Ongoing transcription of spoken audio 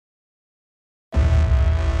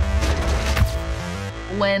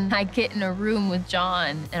When I get in a room with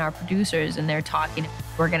John and our producers and they're talking,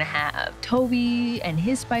 we're gonna have Tobey and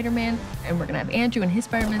his Spider-Man, and we're gonna have Andrew and his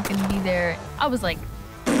Spider-Man's gonna be there. I was like,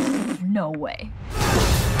 no way.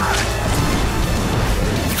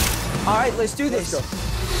 All right, let's do this.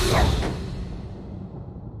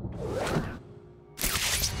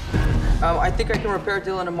 I think I can repair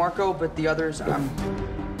Dylan and Marco, but the others,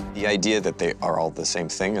 The idea that they are all the same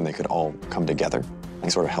thing and they could all come together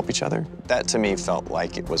and sort of help each other, that to me felt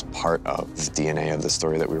like it was part of the DNA of the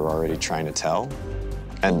story that we were already trying to tell.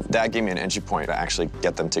 And that gave me an entry point to actually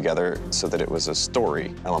get them together so that it was a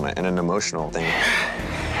story element and an emotional thing.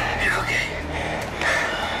 You're okay.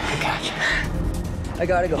 I got you. I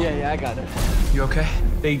gotta go. Yeah, I got it. You okay?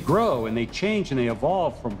 They grow and they change and they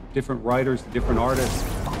evolve from different writers to different artists.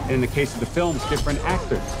 And in the case of the films, different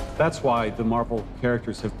actors. That's why the Marvel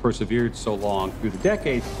characters have persevered so long through the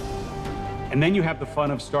decades. And then you have the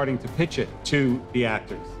fun of starting to pitch it to the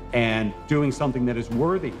actors and doing something that is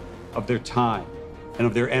worthy of their time and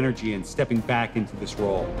of their energy and stepping back into this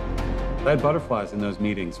role. I had butterflies in those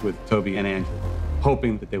meetings with Tobey and Andrew,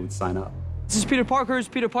 hoping that they would sign up. This is Peter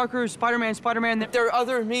Parker, Spider-Man, Spider-Man. There are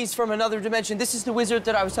other me's from another dimension. This is the wizard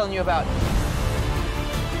that I was telling you about.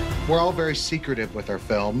 We're all very secretive with our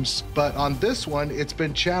films, but on this one, it's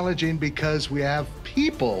been challenging because we have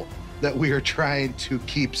people that we are trying to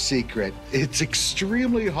keep secret. It's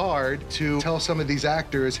extremely hard to tell some of these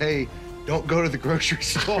actors, hey, don't go to the grocery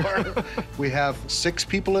store. We have 6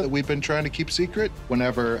 people that we've been trying to keep secret.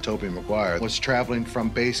 Whenever Tobey Maguire was traveling from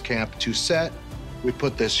base camp to set, we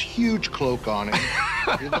put this huge cloak on him.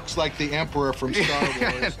 He looks like the Emperor from Star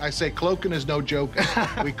Wars. I say cloaking is no joke.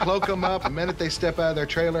 We cloak them up. The minute they step out of their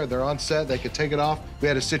trailer, they're on set, they could take it off. We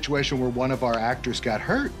had a situation where one of our actors got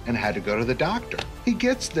hurt and had to go to the doctor. He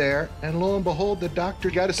gets there, and lo and behold, the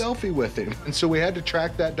doctor got a selfie with him. And so we had to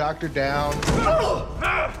track that doctor down. Oh,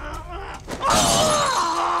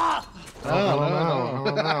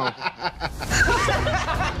 no.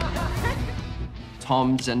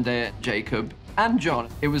 Tom, Zendaya, Jacob, and John.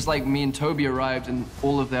 It was like me and Tobey arrived and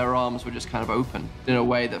all of their arms were just kind of open in a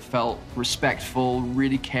way that felt respectful,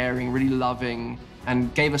 really caring, really loving,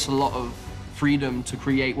 and gave us a lot of freedom to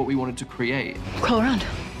create what we wanted to create. Crawl around.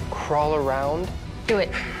 Crawl around? Do it.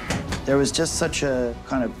 There was just such a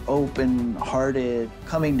kind of open-hearted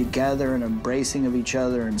coming together and embracing of each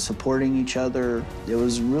other and supporting each other. It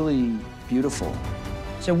was really beautiful.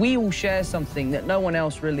 So we all share something that no one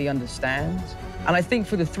else really understands. And I think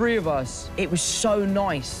for the 3 of us, it was so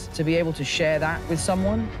nice to be able to share that with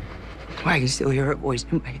someone. I can still hear her voice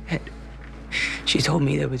in my head. She told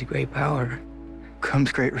me that with great power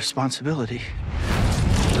Comes great responsibility.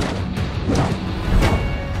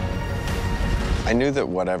 I knew that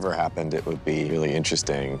whatever happened, it would be really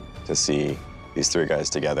interesting to see these 3 guys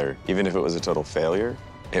together. Even if it was a total failure,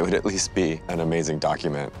 it would at least be an amazing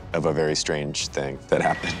document of a very strange thing that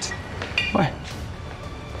happened. What?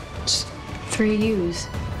 3 U's.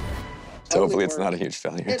 So hopefully it's not a huge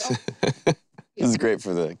failure. This is great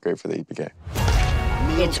for the EPK.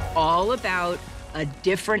 It's all about a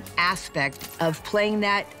different aspect of playing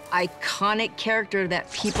that iconic character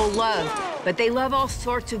that people love. But they love all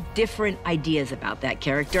sorts of different ideas about that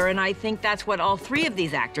character, and I think that's what all 3 of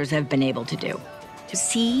these actors have been able to do. To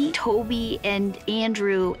see Tobey and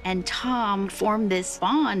Andrew and Tom form this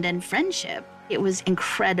bond and friendship, it was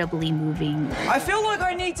incredibly moving. I feel like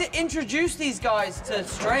I need to introduce these guys to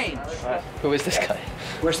Strange. Who is this guy?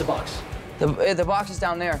 Where's the box? The box is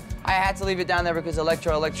down there. I had to leave it down there because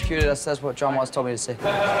Electro electrocuted us. That's what John Watts told me to say.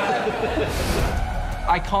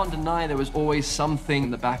 I can't deny there was always something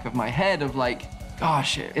in the back of my head of like,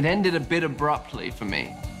 gosh, it ended a bit abruptly for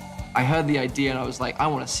me. I heard the idea and I was like, I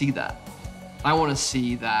want to see that. I want to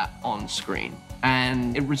see that on screen.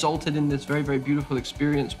 And it resulted in this very, very beautiful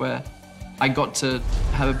experience where I got to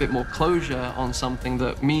have a bit more closure on something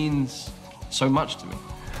that means so much to me.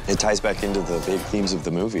 It ties back into the big themes of the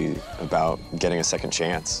movie about getting a second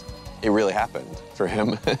chance. It really happened for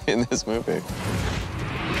him in this movie.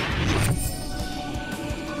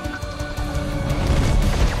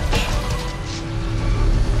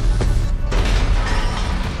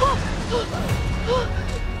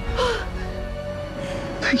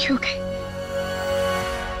 Are you okay?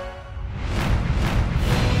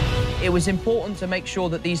 It was important to make sure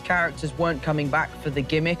that these characters weren't coming back for the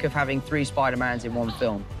gimmick of having 3 Spider-Mans in one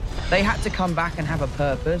film. They had to come back and have a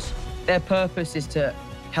purpose. Their purpose is to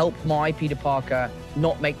help my Peter Parker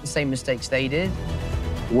not make the same mistakes they did.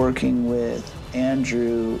 Working with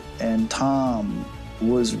Andrew and Tom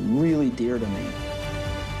was really dear to me.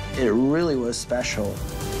 It really was special.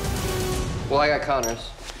 Well, I got Connors.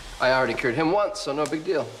 I already cured him once, so no big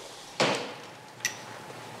deal.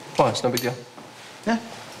 Come on, it's no big deal. Yeah,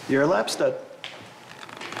 you're a lap stud.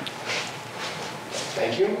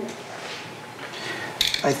 Thank you.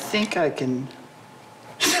 I think I can.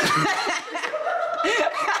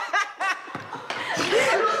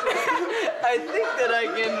 I think that I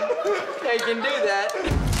can do that.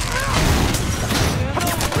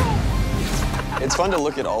 It's fun to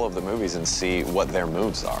look at all of the movies and see what their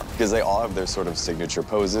moves are, because they all have their sort of signature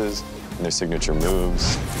poses and their signature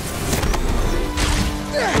moves.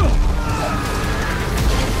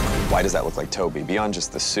 Why does that look like Toby? Beyond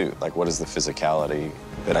just the suit, like what is the physicality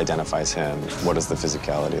that identifies him? What is the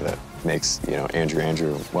physicality that makes, you know,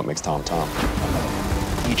 Andrew, what makes Tom Tom?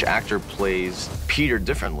 Each actor plays Peter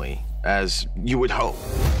differently, as you would hope.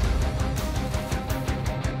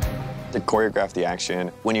 To choreograph the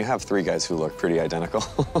action, when you have three guys who look pretty identical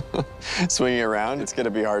swinging around, it's gonna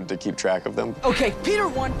be hard to keep track of them. Okay, Peter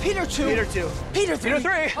 1, Peter 2. Peter 2. Peter 3. Peter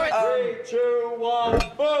 3. Right. 3, 2, 1,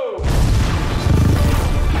 boom!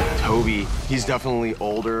 Toby, he's definitely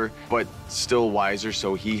older, but still wiser,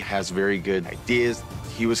 so he has very good ideas.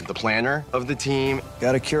 He was the planner of the team.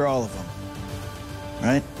 Gotta cure all of them,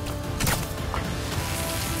 right?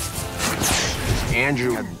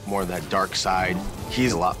 Andrew had more of that dark side.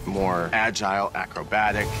 He's a lot more agile,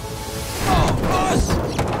 acrobatic.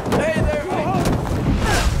 Hey there.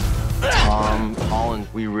 Tom Holland,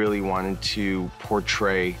 we really wanted to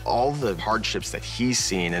portray all the hardships that he's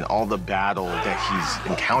seen and all the battle that he's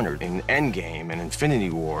encountered in Endgame and Infinity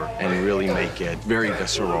War, and really make it very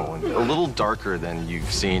visceral and a little darker than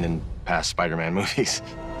you've seen in past Spider-Man movies.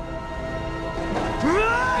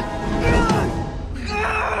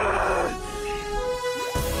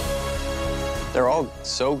 They're all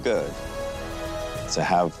so good. To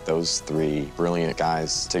have those three brilliant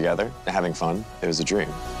guys together, having fun, it was a dream.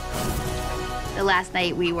 The last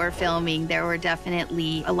night we were filming, there were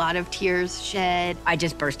definitely a lot of tears shed. I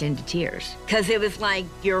just burst into tears because it was like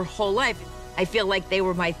your whole life. I feel like they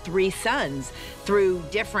were my three sons through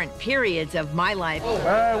different periods of my life. All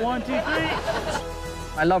right, 1, 2, 3.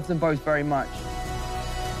 I love them both very much.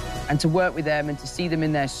 And to work with them and to see them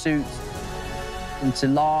in their suits and to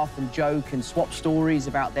laugh and joke and swap stories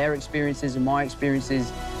about their experiences and my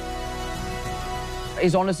experiences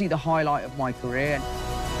is honestly the highlight of my career.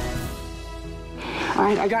 All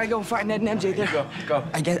right, I gotta go find Ned and MJ there. Go.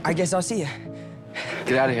 I guess I'll see you.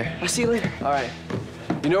 Get out of here. I'll see you later. All right.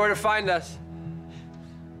 You know where to find us.